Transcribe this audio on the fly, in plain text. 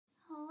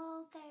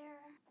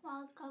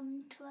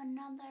to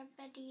another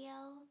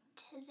video.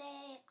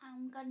 Today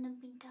I'm going to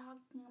be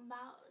talking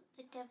about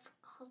the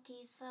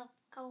difficulties of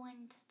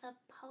going to the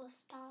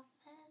post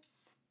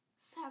office.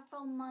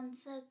 Several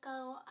months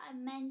ago I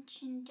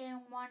mentioned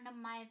in one of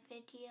my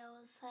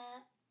videos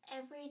that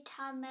every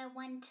time I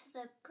went to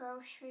the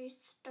grocery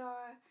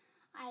store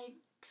I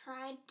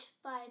tried to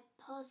buy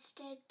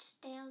postage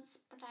stamps,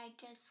 but I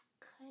just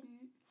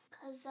couldn't.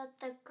 Because at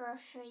the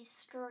grocery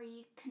store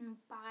you can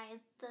buy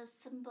the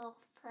Symbol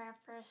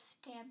Forever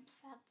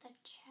stamps at the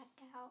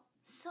checkout.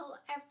 So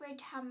every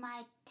time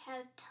I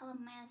kept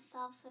telling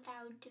myself that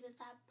I would do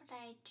that, but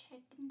I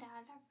chickened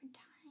out every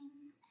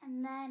time.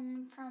 And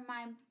then for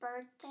my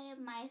birthday,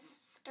 my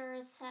sister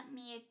sent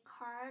me a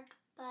card,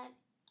 but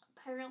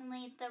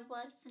apparently there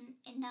wasn't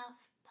enough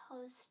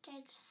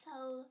postage,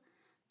 so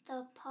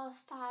the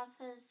post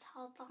office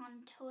held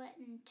on to it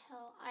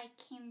until I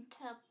came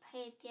to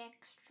pay the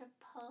extra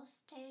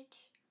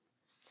postage.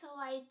 So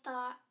I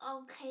thought,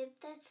 okay,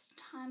 this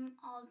time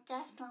I'll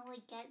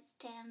definitely get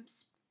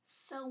stamps.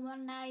 So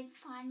when I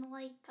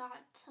finally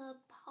got to the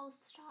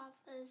post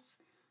office,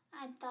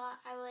 I thought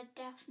I would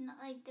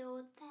definitely do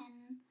it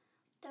then.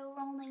 There were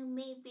only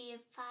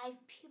maybe 5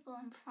 people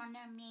in front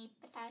of me,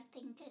 but I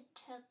think it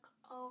took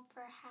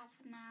over half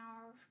an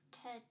hour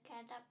to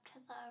get up to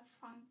the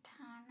front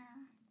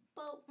counter.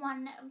 But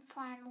when it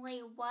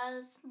finally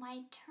was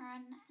my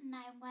turn and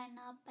I went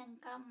up and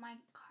got my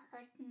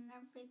card and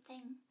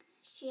everything,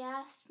 she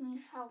asked me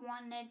if I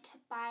wanted to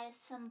buy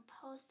some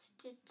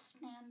postage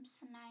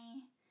stamps, and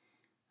I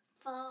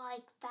felt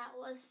like that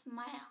was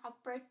my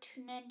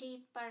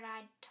opportunity, but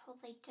I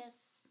totally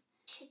just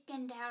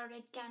chickened out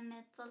again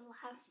at the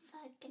last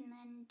second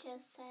and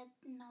just said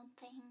no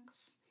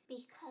thanks,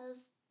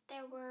 because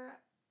there were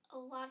a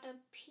lot of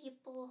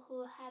people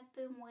who had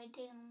been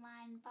waiting in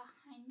line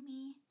behind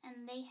me,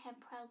 and they had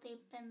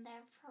probably been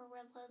there for a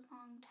really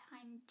long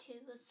time too,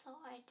 so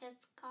I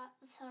just got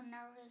so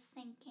nervous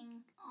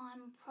thinking, oh,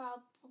 I'm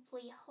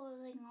probably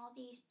holding all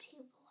these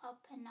people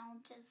up and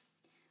I'll just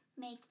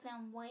make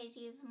them wait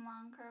even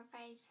longer if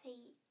I say,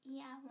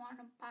 yeah, I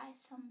want to buy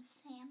some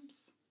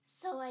stamps.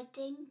 So I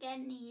didn't get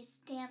any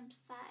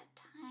stamps that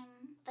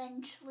time.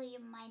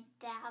 Eventually my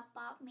dad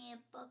bought me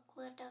a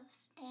booklet of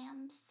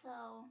stamps,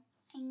 so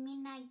I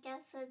mean, I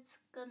guess it's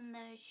good in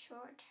the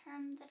short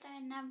term that I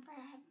never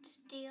had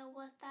to deal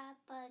with that,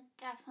 but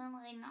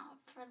definitely not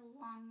for the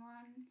long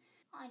run.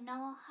 I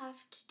know I'll have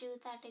to do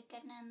that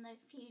again in the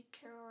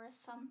future or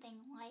something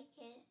like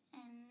it,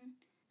 and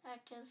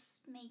that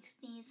just makes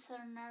me so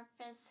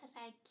nervous that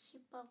I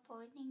keep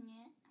avoiding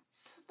it.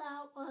 So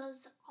that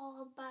was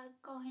all about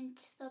going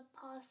to the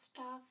post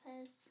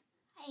office.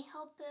 I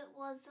hope it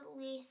was at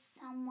least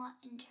somewhat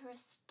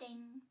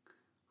interesting.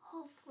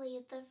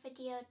 Hopefully the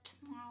video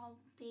tomorrow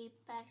will be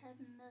better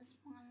than this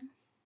one.